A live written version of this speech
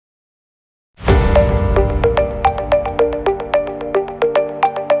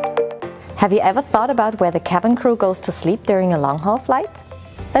Have you ever thought about where the cabin crew goes to sleep during a long-haul flight?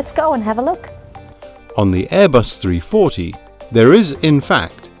 Let's go and have a look. On the Airbus 340, there is, in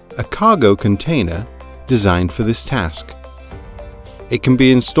fact, a cargo container designed for this task. It can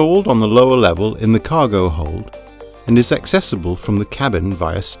be installed on the lower level in the cargo hold and is accessible from the cabin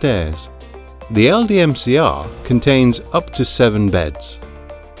via stairs. The LDMCR contains up to 7 beds.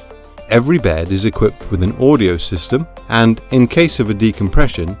 Every bed is equipped with an audio system, and in case of a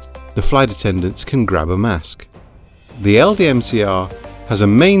decompression, the flight attendants can grab a mask. The LDMCR has a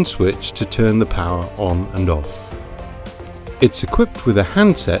main switch to turn the power on and off. It's equipped with a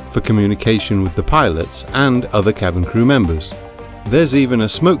handset for communication with the pilots and other cabin crew members. There's even a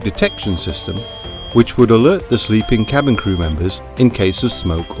smoke detection system which would alert the sleeping cabin crew members in case of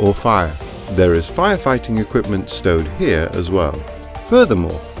smoke or fire. There is firefighting equipment stowed here as well.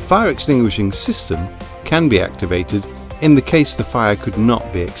 Furthermore, a fire extinguishing system can be activated in the case the fire could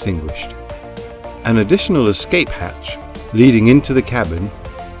not be extinguished. An additional escape hatch leading into the cabin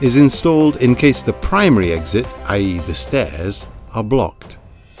is installed in case the primary exit, i.e. the stairs, are blocked.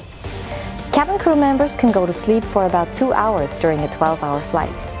 Cabin crew members can go to sleep for about 2 hours during a 12-hour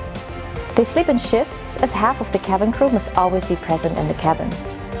flight. They sleep in shifts, as half of the cabin crew must always be present in the cabin.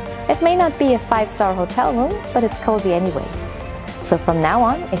 It may not be a 5-star hotel room, but it's cozy anyway. So from now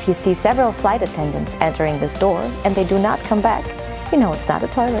on, if you see several flight attendants entering this door and they do not come back, you know it's not a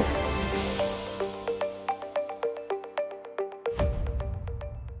toilet.